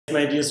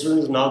My dear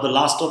students, now the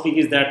last topic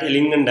is that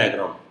Ellingham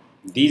diagram.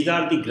 These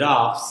are the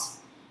graphs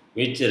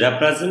which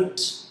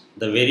represent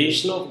the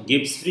variation of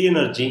Gibbs free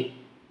energy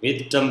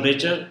with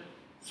temperature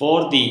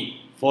for the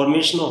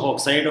formation of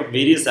oxide of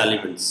various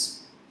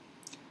elements.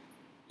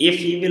 If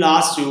he will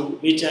ask you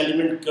which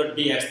element could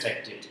be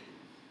extracted,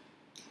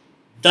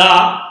 the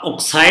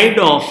oxide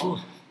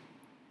of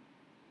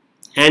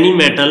any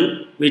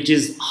metal which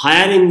is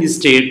higher in the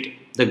state,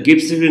 the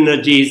Gibbs free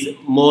energy is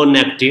more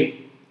negative,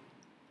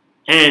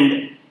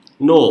 and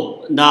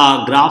no,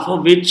 the graph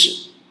of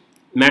which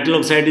metal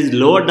oxide is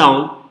lower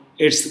down,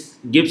 its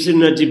Gibbs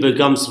energy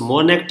becomes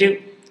more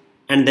negative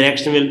and the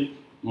reaction will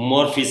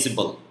more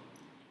feasible.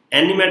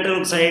 Any metal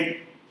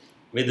oxide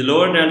with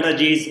lower delta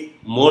G is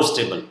more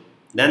stable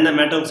than the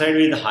metal oxide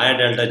with higher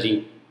delta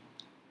G,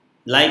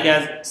 like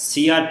as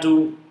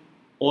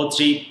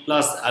Cr2O3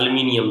 plus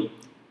aluminium.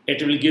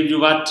 It will give you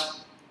what?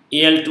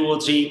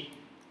 Al2O3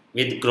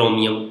 with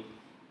chromium.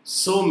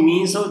 So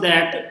means of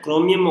that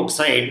chromium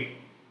oxide,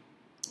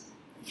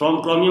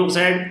 from chromium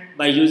oxide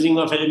by using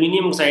of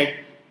aluminium oxide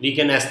we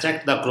can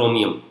extract the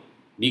chromium.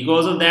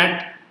 Because of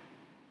that,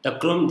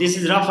 this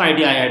is rough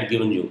idea I had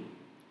given you.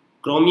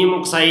 Chromium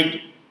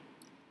oxide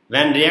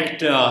when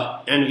react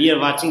and we are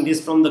watching this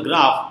from the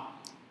graph,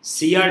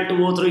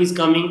 Cr2O3 is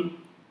coming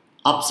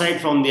upside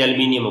from the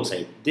aluminium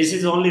oxide. This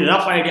is only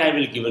rough idea I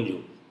will given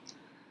you.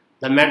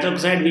 The metal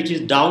oxide which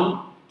is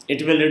down,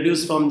 it will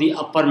reduce from the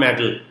upper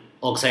metal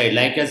oxide,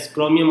 like as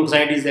chromium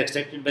oxide is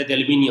extracted by the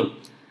aluminium,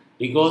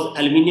 because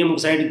aluminium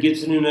oxide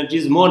Gibbs energy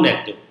is more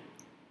negative.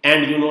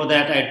 And you know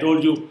that I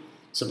told you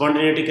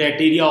spontaneity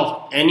criteria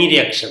of any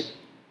reaction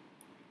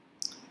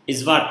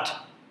is what?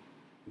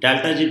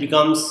 Delta G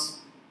becomes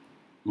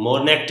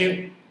more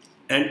negative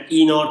and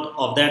E naught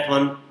of that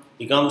one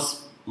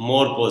becomes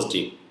more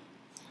positive.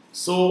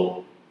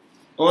 So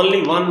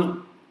only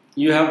one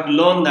you have to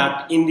learn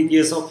that in the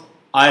case of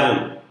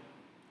iron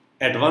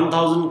at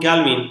 1000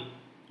 Kelvin,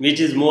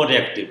 which is more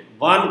reactive.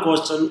 One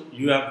question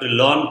you have to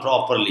learn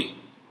properly.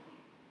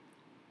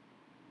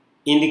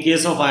 In the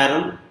case of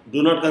iron,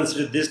 do not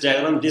consider this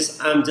diagram, this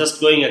I am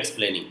just going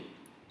explaining.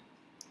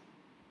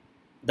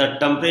 The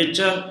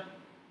temperature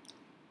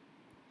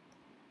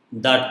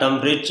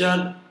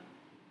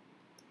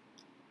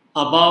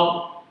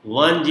above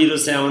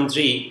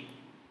 1073,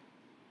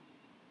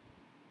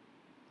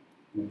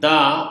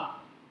 the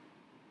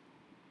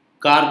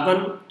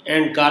carbon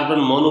and carbon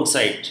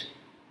monoxide,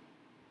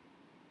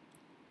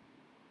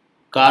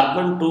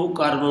 carbon to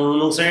carbon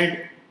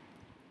monoxide,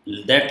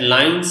 that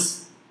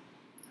lines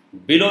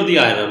below the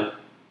iron,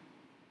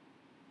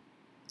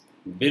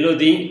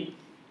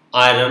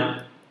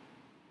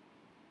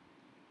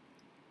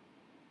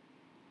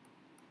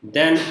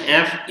 then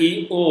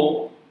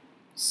FeO,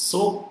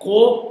 so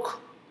coke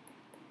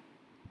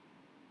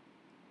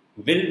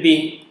will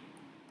be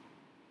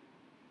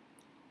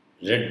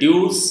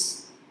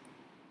reduce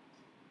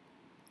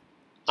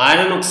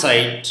iron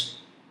oxide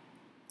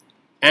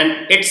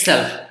and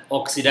itself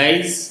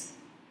oxidize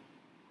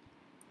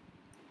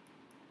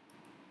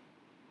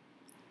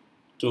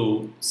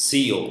to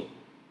CO.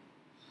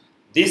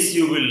 This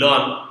you will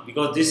learn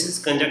because this is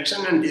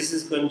conjunction and this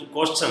is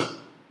question.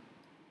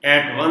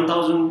 At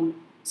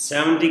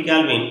 1070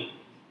 Kelvin,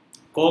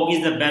 coke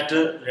is the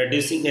better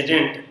reducing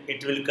agent.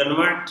 It will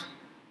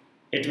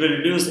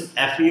reduce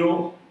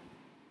FeO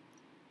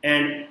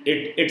and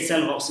it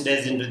itself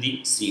oxidize into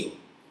the CO.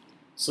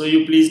 So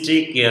you please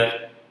take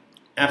care.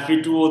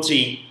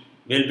 Fe2O3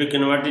 will be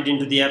converted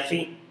into the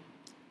Fe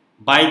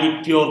by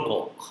the pure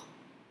coke.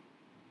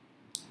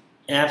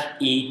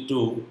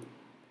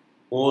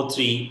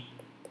 Fe2O3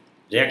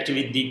 react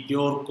with the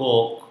pure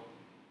coke,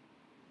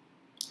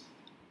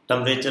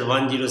 temperature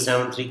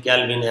 1073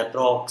 Kelvin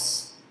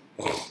approx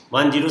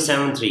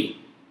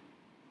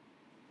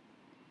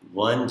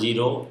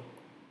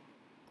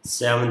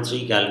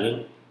 1073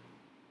 Kelvin,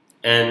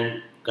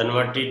 and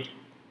converted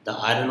the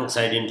iron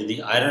oxide into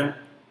the iron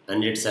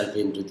and itself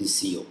into the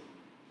CO.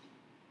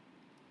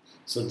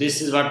 So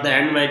this is what the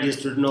end, my dear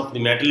student, of the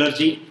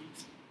metallurgy,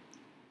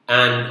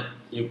 and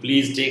you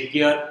please take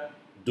care,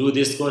 do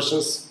these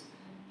questions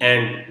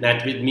and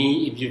met with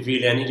me if you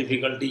feel any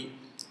difficulty,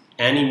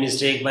 any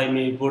mistake by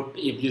me put.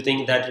 If you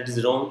think that it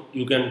is wrong,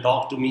 you can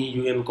talk to me,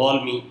 you can call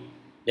me.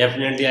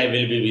 Definitely I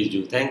will be with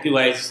you. Thank you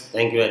guys.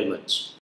 Thank you very much.